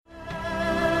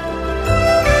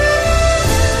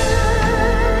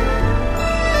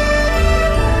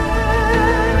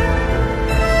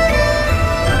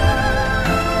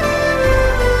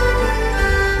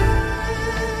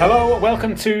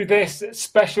welcome to this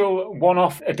special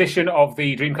one-off edition of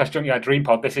the Dreamcast Junkyard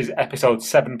DreamPod. This is episode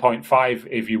 7.5,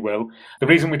 if you will. The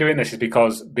reason we're doing this is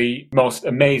because the most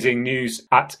amazing news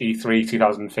at E3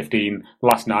 2015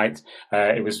 last night,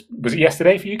 was it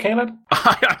yesterday for you, Caleb?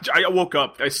 I woke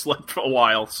up, I slept for a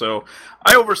while, so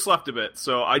I overslept a bit.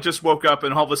 So I just woke up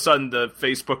and all of a sudden the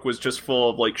Facebook was just full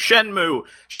of like, Shenmue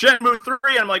 3,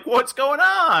 and I'm like, what's going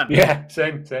on? Yeah,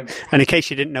 same. And in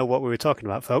case you didn't know what we were talking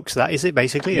about, folks, that is it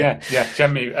basically. Yeah,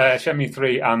 Shenmue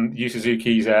 3 and Yu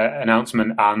Suzuki's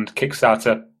announcement and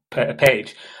Kickstarter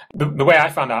page. The way I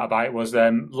found out about it was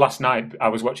last night I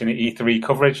was watching the E3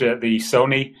 coverage at the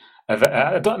Sony event.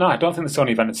 I don't think the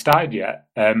Sony event had started yet.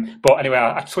 But anyway,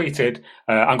 I tweeted,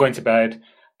 I'm going to bed.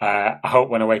 I hope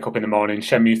when I wake up in the morning,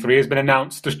 Shenmue 3 has been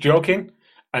announced, just joking.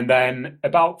 And then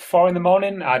about 4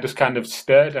 a.m, I just kind of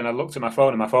stirred and I looked at my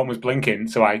phone and my phone was blinking.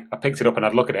 So I picked it up and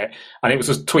I'd look at it. And it was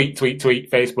just tweet,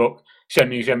 Facebook,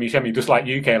 Shenmue, just like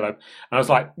you, Caleb. And I was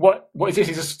like, what is this?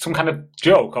 Is this some kind of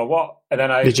joke or what? And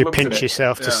then I Did you pinch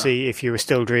yourself to see if you were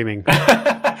still dreaming?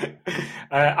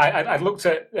 I looked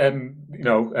at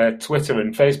Twitter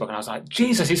and Facebook and I was like,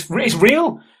 Jesus, it's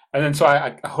real. And then so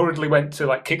I hurriedly went to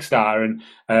like Kickstarter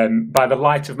and by the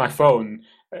light of my phone,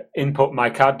 input my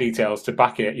card details to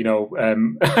back it,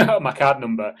 my card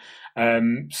number.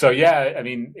 So yeah, I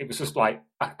mean, it was just like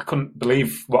I couldn't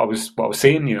believe what I was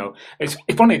seeing. It's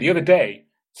funny. The other day,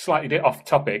 slightly off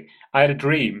topic, I had a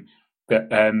dream that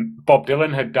Bob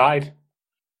Dylan had died,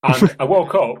 and I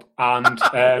woke up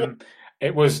and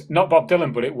it was not Bob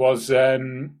Dylan, but it was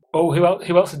who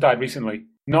else had died recently?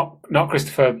 Not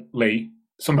Christopher Lee.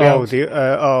 Somebody else.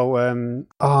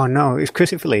 No, it was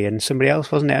Christopher Lee and somebody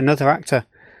else, wasn't it? Another actor.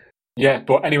 Yeah,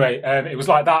 but anyway, it was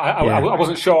like that. I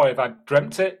wasn't sure if I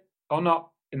dreamt it or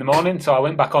not in the morning, so I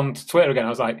went back on to Twitter again. I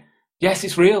was like, yes,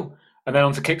 it's real. And then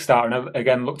onto Kickstarter, and I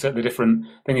again looked at the different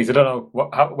things. I don't know,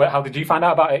 how did you find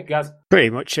out about it, Gaz? Pretty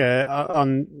much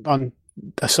on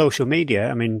social media.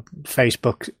 I mean,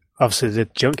 Facebook, obviously the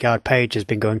Junkyard page has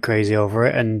been going crazy over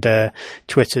it, and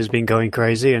Twitter's been going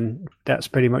crazy, and that's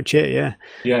pretty much it, yeah.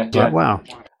 Yeah. Like, wow.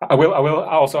 I will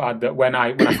also add that when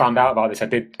I found out about this, I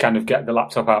did kind of get the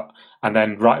laptop out and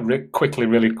then really quickly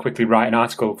write an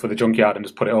article for the Junkyard and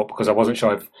just put it up because I wasn't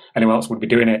sure if anyone else would be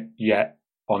doing it yet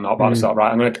or not. But I just thought,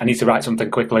 right, I need to write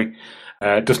something quickly.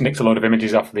 Just nicked a load of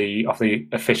images off the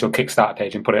official Kickstarter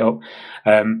page and put it up.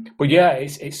 But yeah,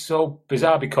 it's so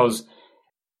bizarre because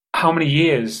how many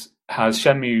years has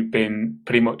Shenmue been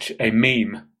pretty much a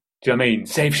meme? Do you know what I mean?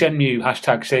 Save Shenmue,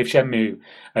 hashtag save Shenmue.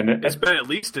 And it's been at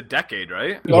least a decade,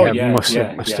 right? Oh, yeah, must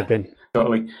have been.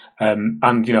 Totally.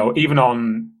 And, even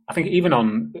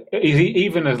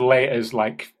as late as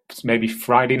like maybe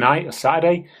Friday night or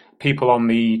Saturday, people on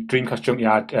the Dreamcast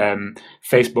Junkyard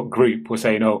Facebook group were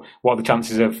saying, what are the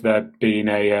chances of there being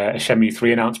a Shenmue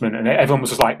 3 announcement? And everyone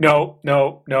was just like, no.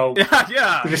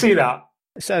 Yeah. Did you see that?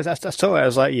 So that's totally. I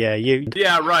was like,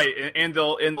 yeah, right, and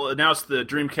they'll announce the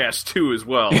Dreamcast 2 as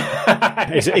well.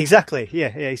 Exactly. Yeah.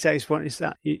 Exactly. It's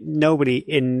that nobody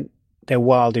in their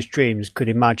wildest dreams could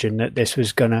imagine that this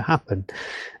was going to happen,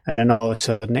 and all of a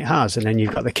sudden it has. And then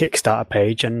you've got the Kickstarter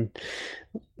page, and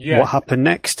what happened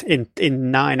next? In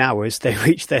 9 hours, they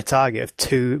reached their target of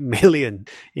 2 million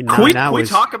in 9 hours.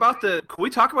 Can we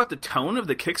talk about the tone of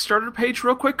the Kickstarter page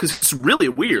real quick? Because it's really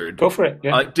weird. Go for it.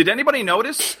 Yeah. Did anybody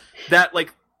notice that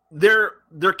like their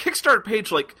Kickstarter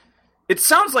page, like, it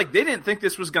sounds like they didn't think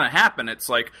this was going to happen. It's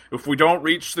like, if we don't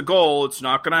reach the goal, it's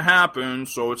not going to happen,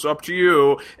 so it's up to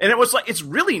you. And it was like, it's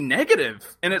really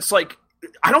negative. And it's like,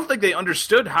 I don't think they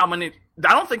understood how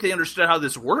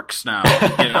this works now,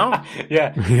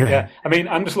 Yeah. I mean,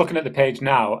 I'm just looking at the page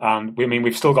now, and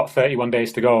we've still got 31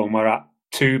 days to go, and we're at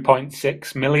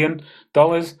 $2.6 million.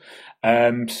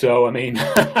 So, I mean,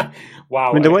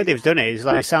 wow. I mean, the way they've done it is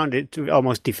like, it sounded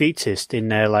almost defeatist in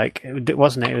there, like,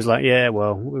 wasn't it? It was like, yeah,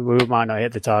 well, we might not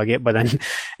hit the target, but then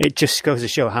it just goes to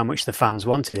show how much the fans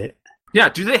wanted it. Yeah,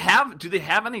 do they have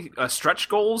any stretch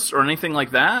goals or anything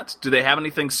like that? Do they have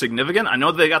anything significant? I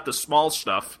know they got the small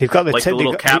stuff, the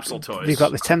little capsule toys. They've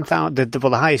got the 10,000. The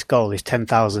highest goal is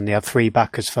 10,000. They have 3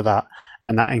 backers for that,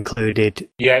 and that included.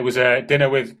 Yeah, it was a dinner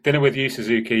with Yu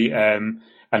Suzuki.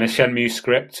 And a Shenmue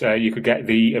script. You could get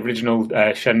the original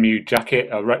Shenmue jacket,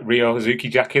 a Ryo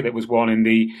Hazuki jacket that was worn in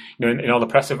the in all the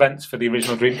press events for the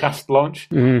original Dreamcast launch.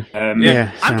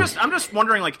 I'm just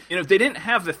wondering, like, if they didn't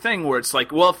have the thing where it's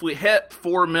like, well, if we hit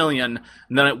 4 million,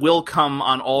 then it will come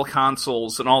on all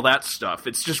consoles and all that stuff.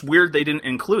 It's just weird they didn't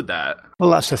include that.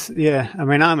 Well, that's I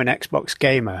mean, I'm an Xbox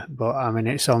gamer, but I mean,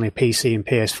 it's only PC and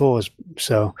PS4s,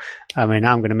 so I mean,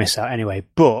 I'm going to miss out anyway.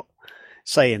 But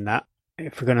saying that,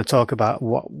 if we're going to talk about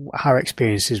what our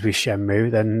experiences with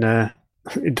Shenmue, then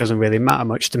it doesn't really matter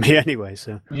much to me anyway.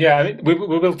 So yeah, I mean, we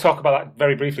will talk about that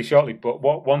very briefly shortly. But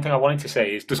one thing I wanted to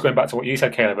say is just going back to what you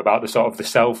said, Caleb, about the sort of the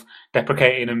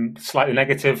self-deprecating and slightly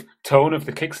negative tone of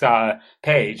the Kickstarter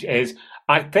page. Is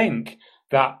I think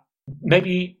that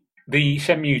maybe the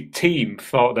Shenmue team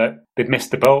thought that they'd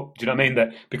missed the boat. Do you know what I mean?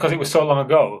 That because it was so long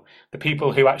ago, the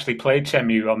people who actually played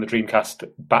Shenmue on the Dreamcast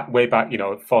way back,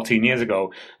 14 years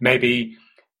ago, maybe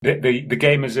the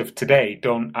gamers of today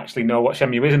don't actually know what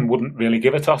Shenmue is and wouldn't really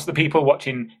give a toss. The people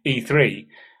watching E3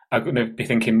 are going to be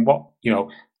thinking, what,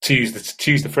 to use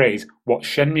the phrase, what's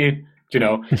Shenmue? Do you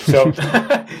know? So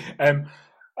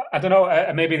I don't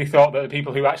know. Maybe they thought that the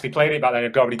people who actually played it back then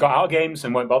had already got out of games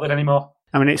and weren't bothered anymore.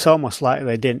 I mean, it's almost like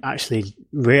they didn't actually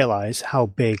realise how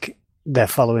big their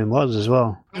following was as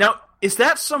well. Now, is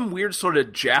that some weird sort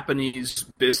of Japanese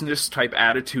business type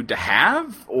attitude to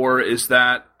have? Or is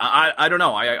that... I don't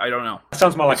know. I don't know. It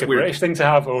sounds more like a British thing to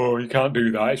have. Oh, you can't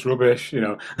do that. It's rubbish,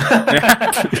 Yeah.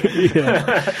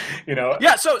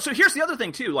 Yeah, so here's the other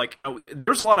thing, too. Like,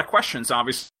 there's a lot of questions,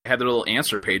 obviously. I had the little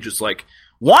answer pages, like...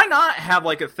 Why not have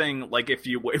like a thing like if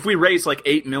we raise like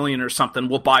 8 million or something,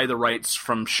 we'll buy the rights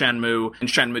from Shenmue and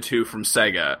Shenmue 2 from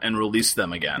Sega and release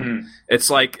them again. It's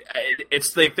like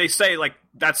they say like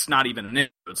that's not even an issue.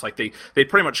 It's like they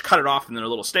pretty much cut it off in their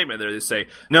little statement there. They say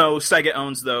no, Sega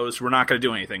owns those. We're not going to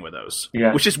do anything with those.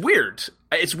 Yeah. Which is weird.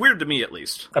 It's weird to me at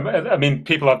least. I mean,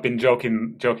 people have been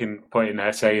joking, putting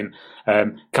there saying,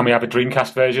 "Can we have a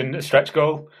Dreamcast version, a stretch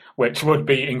goal?" Which would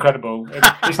be incredible.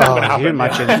 It's not going to happen. You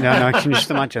imagine? No, I can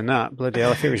just imagine that. Bloody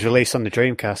hell, if it was released on the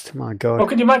Dreamcast, my God. Well,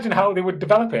 can you imagine how they would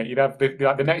develop it? You'd have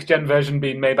the next gen version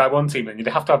being made by one team, and you'd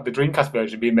have to have the Dreamcast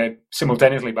version being made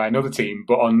simultaneously by another team,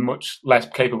 but on much less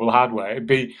capable hardware. It'd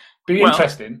be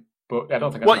interesting. But I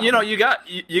don't think. Well, you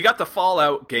got the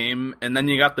Fallout game, and then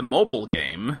you got the mobile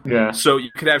game. Yeah. So you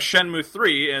could have Shenmue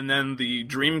 3, and then the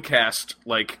Dreamcast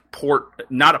port,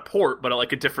 not a port, but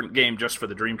like a different game just for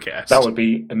the Dreamcast. That would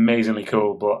be amazingly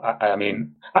cool. But I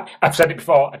mean, I've said it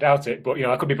before. I doubt it, but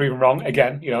I could be proven wrong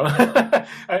again.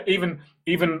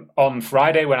 Even on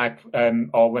Friday when I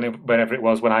or whenever it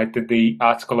was when I did the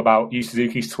article about Yu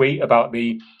Suzuki's tweet about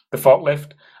the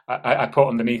forklift. I put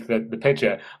underneath the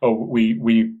picture, we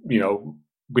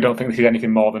don't think this is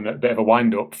anything more than a bit of a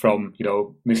wind up from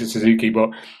Mr. Suzuki, but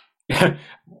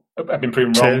I've been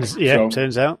proven wrong.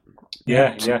 Turns out.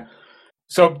 Yeah.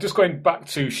 So just going back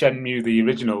to Shenmue, the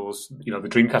originals, the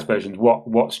Dreamcast versions.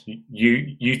 What's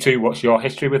you two? What's your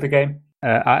history with the game?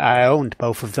 I owned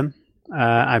both of them.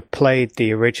 I played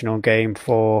the original game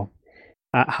for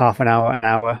half an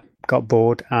hour, got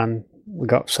bored, and we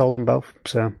got sold them both.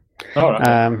 So. Oh,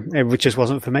 right. It just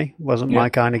wasn't for me. Wasn't my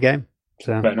kind of game.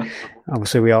 So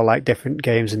obviously we all like different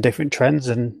games and different trends,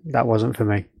 and that wasn't for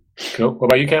me. Cool. What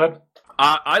about you, Caleb?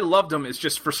 I loved them. It's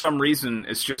just for some reason,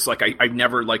 it's just like I've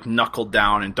never knuckled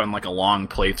down and done like a long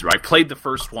playthrough. I played the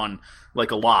first one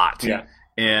a lot. Yeah.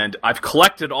 And I've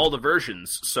collected all the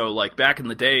versions. So back in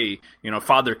the day,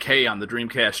 Father K on the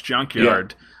Dreamcast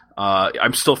Junkyard. Yeah.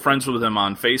 I'm still friends with him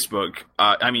on Facebook.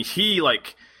 I mean,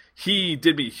 he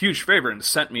did me a huge favor and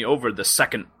sent me over the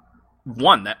second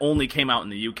one that only came out in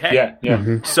the UK. Yeah.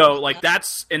 Mm-hmm. So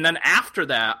that's, and then after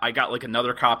that, I got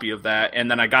another copy of that,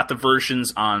 and then I got the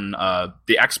versions on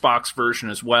the Xbox version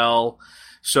as well.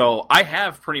 So I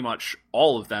have pretty much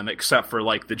all of them except for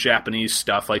the Japanese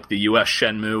stuff, like the US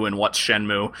Shenmue and What's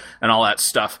Shenmue and all that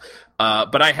stuff.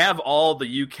 But I have all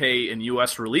the UK and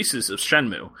US releases of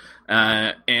Shenmue.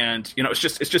 And it's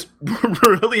just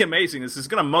really amazing. This is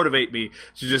going to motivate me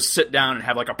to just sit down and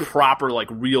have a proper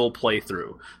real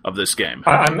playthrough of this game.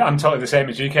 I'm totally the same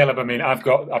as you, Caleb. I mean, I've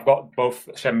got both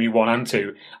Shenmue 1 and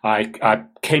 2. I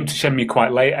came to Shenmue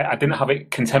quite late. I didn't have it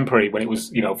contemporary when it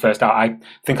was first out. I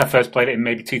think I first played it in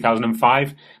maybe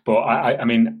 2005. But I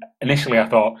mean, initially I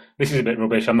thought this is a bit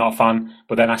rubbish. I'm not a fan.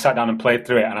 But then I sat down and played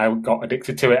through it, and I got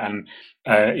addicted to it. And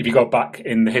if you go back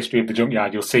in the history of the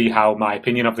Junkyard, you'll see how my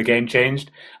opinion of the game changed.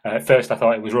 At first I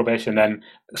thought it was rubbish, and then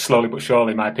slowly but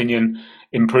surely my opinion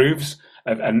improves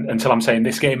and until I'm saying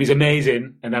this game is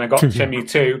amazing. And then I got Shenmue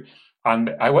 2,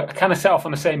 and I kind of set off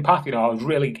on the same path. I was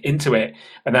really into it,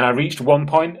 and then I reached one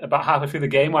point about halfway through the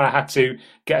game where I had to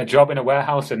get a job in a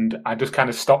warehouse, and I just kind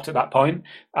of stopped at that point.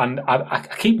 And I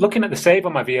keep looking at the save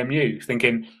on my VMU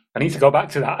thinking I need to go back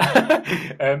to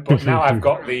that. But now I've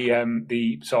got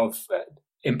the sort of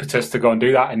impetus to go and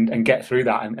do that and get through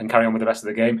that and carry on with the rest of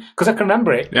the game, because I can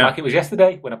remember it like it was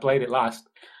yesterday when I played it last.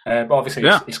 But obviously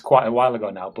it's quite a while ago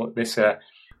now. But this,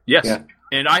 yes. Yeah.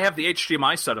 And I have the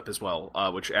HDMI setup as well,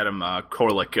 which Adam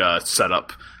Korlick set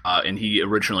up, and he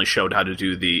originally showed how to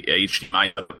do the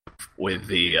HDMI with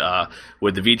the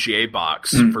VGA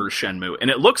box for Shenmue, and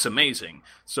it looks amazing.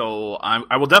 So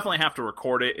I will definitely have to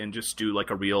record it and just do like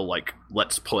a real like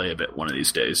let's play of it one of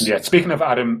these days. Yeah. Speaking of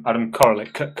Adam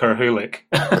Kerhulik,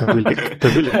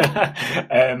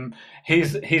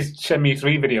 his Shenmue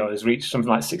 3 video has reached something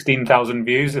like 16,000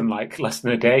 views in like less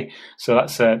than a day. So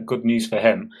that's good news for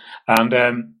him.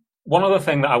 And one other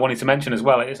thing that I wanted to mention as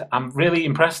well is I'm really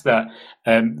impressed that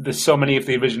there's so many of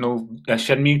the original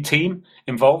Shenmue team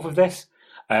involved with this.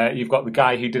 You've got the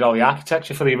guy who did all the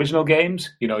architecture for the original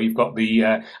games. You know, you've got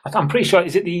I'm pretty sure,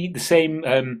 is it the same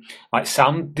like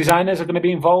sound designers are going to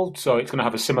be involved? So it's going to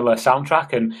have a similar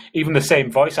soundtrack, and even the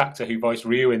same voice actor who voiced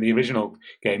Ryu in the original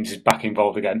games is back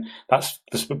involved again. That's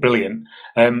brilliant.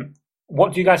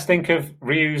 What do you guys think of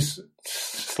Ryu's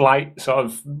slight sort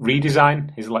of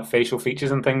redesign, his like facial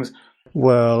features and things?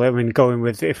 Well, I mean,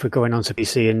 if we're going on to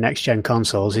PC and next gen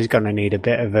consoles, he's going to need a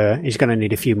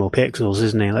few more pixels,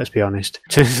 isn't he? Let's be honest.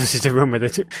 to run with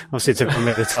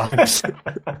the times.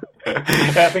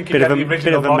 Yeah, I think bit of a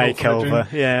makeover.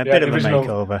 A bit of a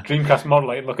makeover. Dreamcast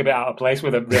model, it'd look a bit out of place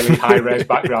with a really high res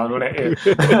background, wouldn't it?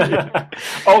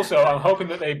 Also, I'm hoping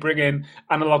that they bring in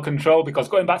analog control, because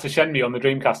going back to Shenmue on the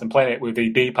Dreamcast and playing it with the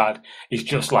D-pad is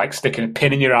just like sticking a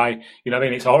pin in your eye. You know what I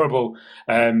mean? It's horrible.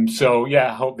 So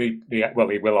yeah, I hope they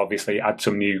will obviously add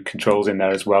some new controls in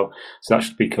there as well. So that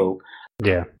should be cool.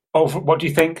 Yeah. What do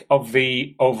you think of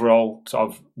the overall sort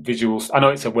of visuals? I know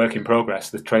it's a work in progress,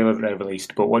 the trailer that they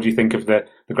released, but what do you think of the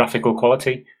graphical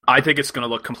quality? I think it's going to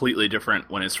look completely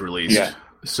different when it's released. Yeah.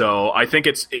 So I think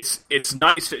it's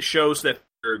nice. It shows that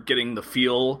they're getting the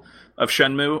feel of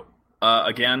Shenmue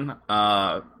again.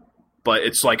 But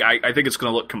it's like I think it's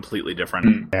going to look completely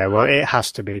different. Yeah, well, it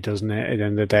has to be, doesn't it? At the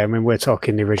end of the day, I mean, we're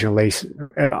talking the original release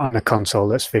on a console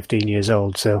that's 15 years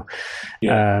old. So,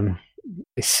 No.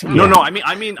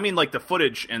 I mean, like the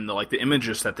footage and the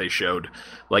images that they showed,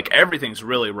 like everything's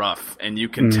really rough, and you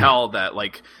can tell that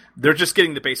like they're just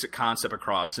getting the basic concept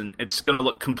across, and it's going to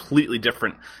look completely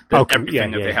different than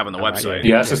everything that they have on the website.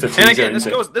 Yeah, it's just a teaser, and again,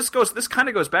 this kind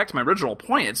of goes back to my original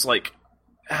point. It's like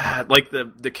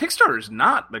the Kickstarter is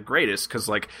not the greatest, because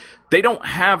like they don't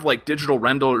have like digital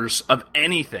renders of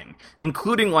anything,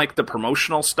 including like the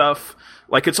promotional stuff.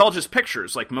 Like it's all just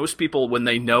pictures. Like most people, when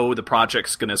they know the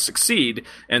project's going to succeed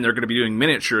and they're going to be doing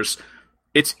miniatures,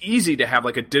 it's easy to have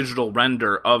like a digital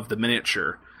render of the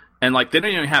miniature, and like they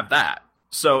don't even have that.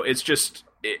 So it's just,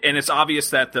 and it's obvious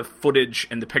that the footage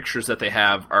and the pictures that they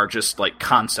have are just like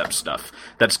concept stuff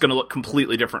that's going to look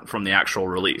completely different from the actual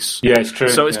release. Yeah, it's true.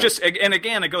 So it's just, and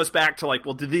again, it goes back to like,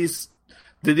 well, did these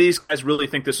guys really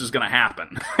think this was going to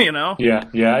happen? You know? Yeah,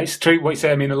 it's true what you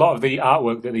say. I mean, a lot of the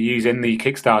artwork that they use in the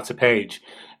Kickstarter page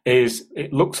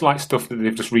it looks like stuff that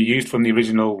they've just reused from the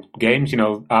original games, you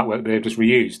know, artwork they've just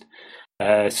reused.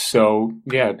 So,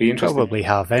 yeah, it'd be interesting. Probably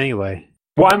have anyway.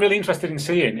 What I'm really interested in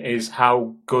seeing is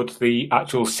how good the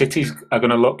actual cities are going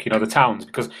to look, you know, the towns.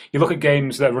 Because you look at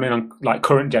games that are running on like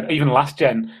current gen, even last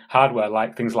gen hardware,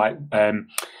 like things like,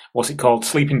 what's it called?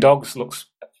 Sleeping Dogs looks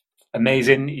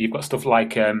amazing. You've got stuff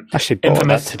like actually bought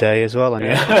Infamous that today as well.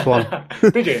 One.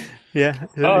 Did you? Yeah,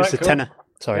 it's a tenner.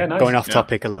 Sorry, nice. Going off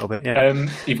topic a little bit. Yeah.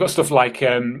 You've got stuff like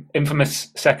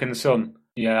Infamous Second Son.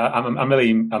 Yeah, I'm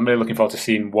really looking forward to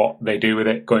seeing what they do with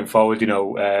it going forward. You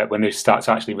know, when they start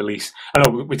to actually release. I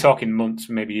know we're talking months,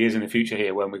 maybe years in the future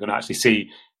here, when we're going to actually see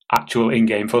actual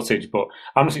in-game footage. But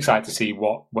I'm just excited to see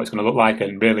what it's going to look like,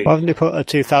 and really. Why haven't they put a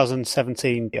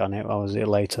 2017 on it, or was it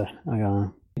later?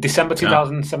 December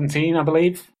 2017, I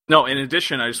believe. No. In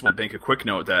addition, I just want to make a quick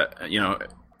note that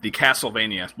the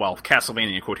Castlevania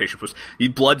in quotation was the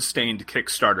Bloodstained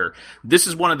Kickstarter. This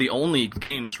is one of the only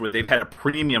games where they've had a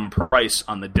premium price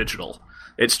on the digital.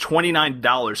 It's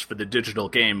 $29 for the digital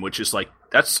game, which is like,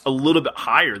 that's a little bit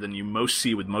higher than you most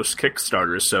see with most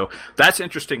Kickstarters. So that's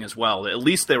interesting as well. At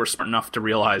least they were smart enough to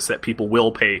realize that people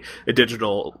will pay a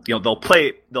digital, they'll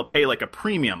pay like a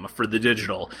premium for the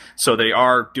digital. So they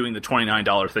are doing the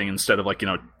 $29 thing instead of like,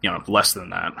 less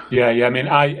than that. Yeah. I mean,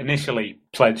 I initially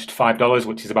pledged $5,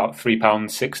 which is about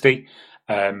 £3.60.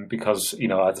 Because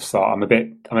I just thought I'm a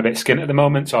bit skint at the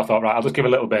moment, so I thought, right, I'll just give a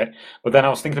little bit. But then I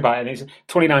was thinking about it, and it's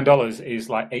 $29 is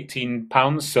like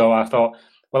 £18. So I thought,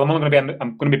 well, I'm going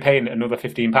to be paying another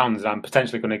 £15. I'm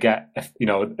potentially going to get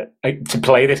to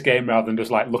play this game rather than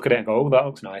just like look at it and go, oh, that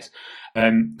looks nice.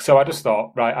 So I just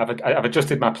thought, right, I've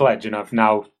adjusted my pledge, and I've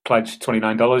now pledged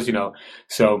 $29.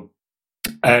 So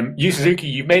Yu Suzuki,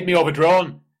 you've made me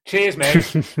overdrawn. Cheers, mate.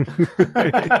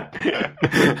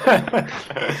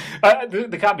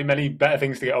 There can't be many better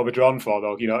things to get overdrawn for,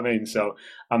 though. You know what I mean? So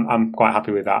I'm quite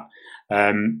happy with that.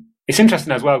 It's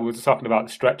interesting as well. We were talking about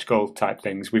the stretch goal type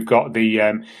things. We've got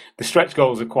the stretch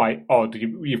goals are quite odd.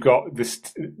 You've got this.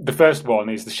 The first one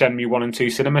is the Shenmue 1 and 2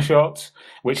 cinema shorts,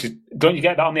 which is, don't you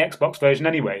get that on the Xbox version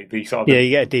anyway? The sort of you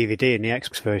get a DVD in the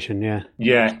Xbox version.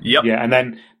 Yeah, and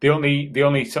then the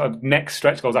only sort of next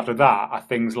stretch goals after that are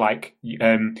things like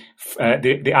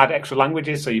they add extra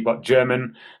languages. So you've got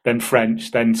German, then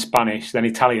French, then Spanish, then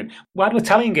Italian. Why do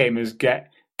Italian gamers get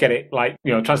it like,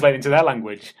 translated into their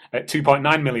language at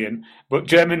 2.9 million, but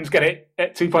Germans get it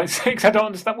at 2.6? I don't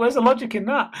understand. Where's the logic in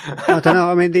that? I don't know.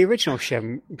 I mean, the original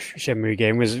Shenmue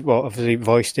game was obviously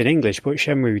voiced in English, but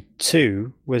Shenmue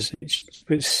 2 was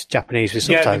Japanese with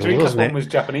subtitles, the Dreamcast wasn't it? one was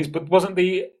Japanese, but wasn't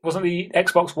the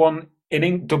Xbox one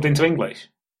dubbed into English?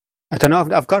 I don't know.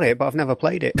 I've got it, but I've never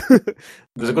played it.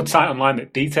 There's a good site online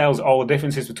that details all the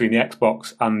differences between the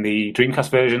Xbox and the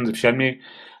Dreamcast versions of Shenmue.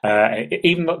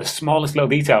 Even the smallest little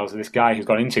details that this guy has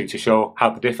gone into to show how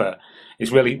they differ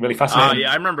is really, really fascinating.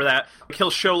 I remember that. He'll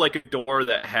show like a door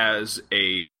that has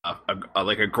a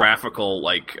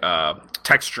graphical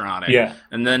texture on it. Yeah.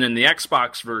 And then in the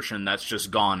Xbox version, that's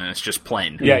just gone and it's just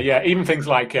plain. Yeah. Even things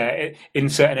like in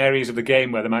certain areas of the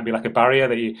game where there might be like a barrier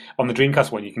that on the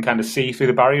Dreamcast one you can kind of see through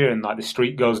the barrier and like the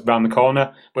street goes round the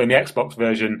corner. But in the Xbox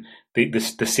version, the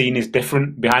scene is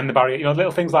different behind the barrier.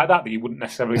 Little things like that you wouldn't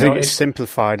necessarily notice. I think notice. it's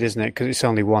simplified, isn't it? Because it's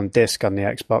only one disc on the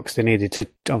Xbox. They needed to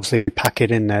obviously pack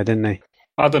it in there, didn't they?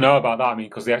 I don't know about that. I mean,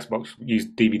 because the Xbox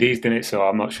used DVDs, didn't it? So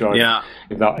I'm not sure.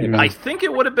 If that. I think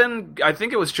it would have been. I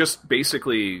think it was just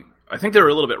basically. I think they were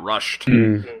a little bit rushed.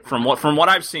 From what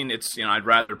I've seen. It's I'd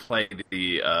rather play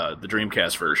the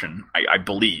Dreamcast version. I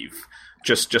believe.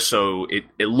 Just so it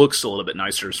looks a little bit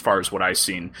nicer as far as what I've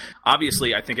seen.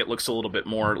 Obviously, I think it looks a little bit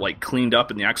more like cleaned up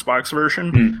in the Xbox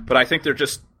version. But I think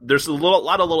there's a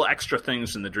lot of little extra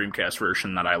things in the Dreamcast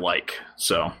version that I like.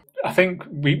 So I think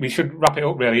we should wrap it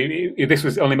up, really. This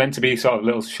was only meant to be sort of a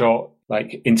little short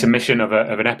intermission of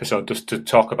an episode just to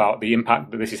talk about the impact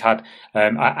that this has had.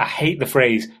 I hate the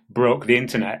phrase broke the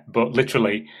internet, but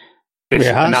literally this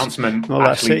announcement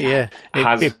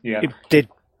it did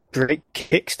break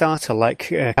Kickstarter like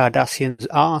Kardashian's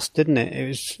arse, didn't it? It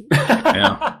was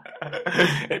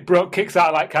it broke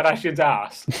Kickstarter like Kardashian's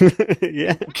ass.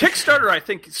 Yeah. Kickstarter, I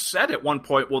think, said at one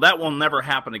point, well, that will never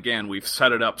happen again. We've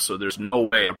set it up so there's no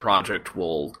way a project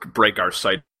will break our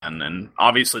site. And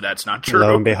obviously that's not true.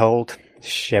 Lo and behold,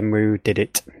 Shenmue did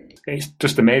it. It's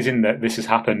just amazing that this has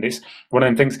happened. It's one of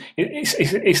them things.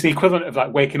 It's the equivalent of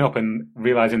like waking up and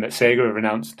realizing that Sega have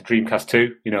announced the Dreamcast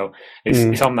 2.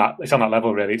 It's on that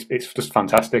level, really. It's just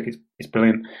fantastic. It's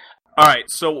brilliant. All right,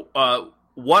 so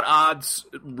what odds?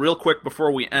 Real quick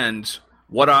before we end,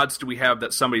 what odds do we have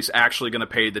that somebody's actually going to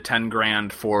pay the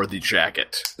 $10,000 for the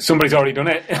jacket? Somebody's already done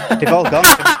it. They've all gone.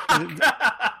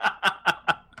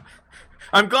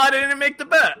 I'm glad I didn't make the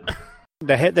bet.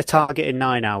 They hit the target in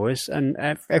 9 hours, and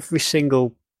every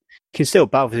single... You can still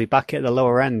obviously back it at the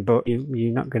lower end, but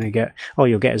you're not going to get... All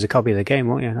you'll get is a copy of the game,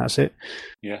 won't you? That's it.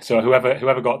 Yeah, so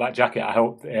whoever got that jacket, I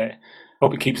hope it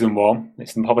keeps them warm.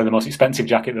 It's probably the most expensive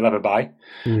jacket they'll ever buy.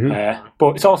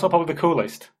 But it's also probably the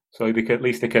coolest. So at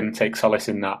least they can take solace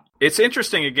in that. It's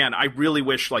interesting, again, I really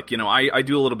wish, I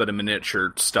do a little bit of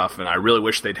miniature stuff, and I really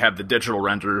wish they'd have the digital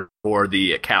render for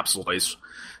the capsule toys.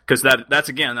 Because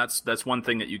that's one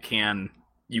thing that you can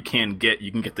get.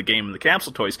 You can get the game and the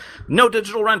capsule toys. No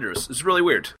digital renders. It's really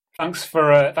weird. Thanks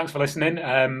for listening.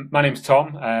 My name's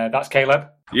Tom. That's Caleb.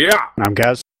 Yeah. I'm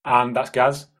Gaz. And that's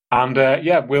Gaz. And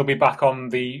we'll be back on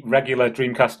the regular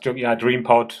Dreamcast Junkyard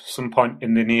DreamPod some point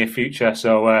in the near future.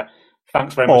 So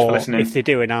thanks very much for listening. If they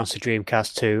do announce a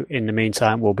Dreamcast 2, in the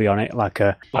meantime, we'll be on it like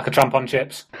a tramp on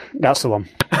chips. That's the one.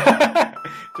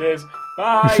 Cheers.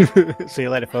 Bye. See you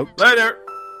later, folks. Later.